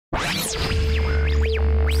Hey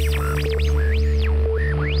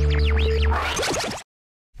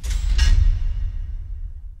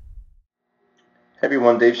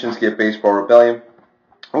everyone, Dave Shinskie at Baseball Rebellion.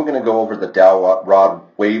 We're going to go over the dowel rod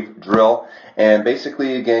wave drill, and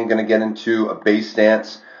basically again going to get into a base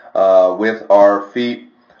stance with our feet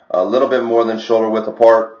a little bit more than shoulder width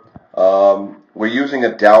apart. We're using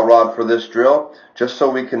a dowel rod for this drill just so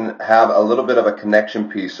we can have a little bit of a connection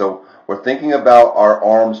piece. So we're thinking about our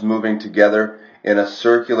arms moving together in a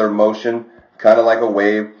circular motion, kind of like a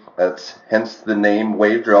wave. That's hence the name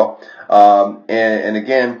wave drill. And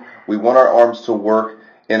again, we want our arms to work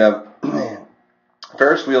in a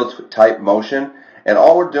Ferris wheel type motion, and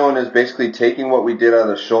all we're doing is basically taking what we did out of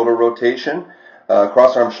the shoulder rotation,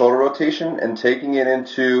 cross arm shoulder rotation, and taking it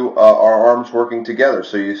into our arms working together.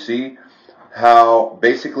 So you see how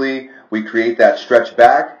basically we create that stretch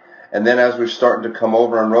back, and then as we're starting to come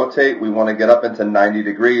over and rotate, we want to get up into 90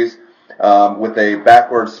 degrees with a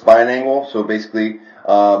backward spine angle. So basically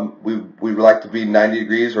we like to be 90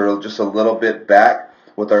 degrees or just a little bit back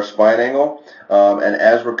with our spine angle, and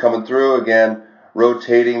as we're coming through, again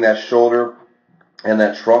rotating that shoulder and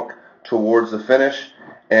that trunk towards the finish,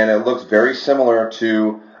 and it looks very similar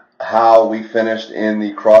to how we finished in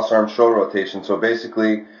the cross arm shoulder rotation. So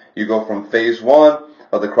basically you go from phase one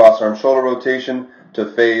of the cross arm shoulder rotation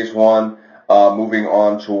to phase one, moving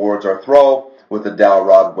on towards our throw with the dowel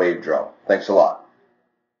rod wave drill. Thanks a lot.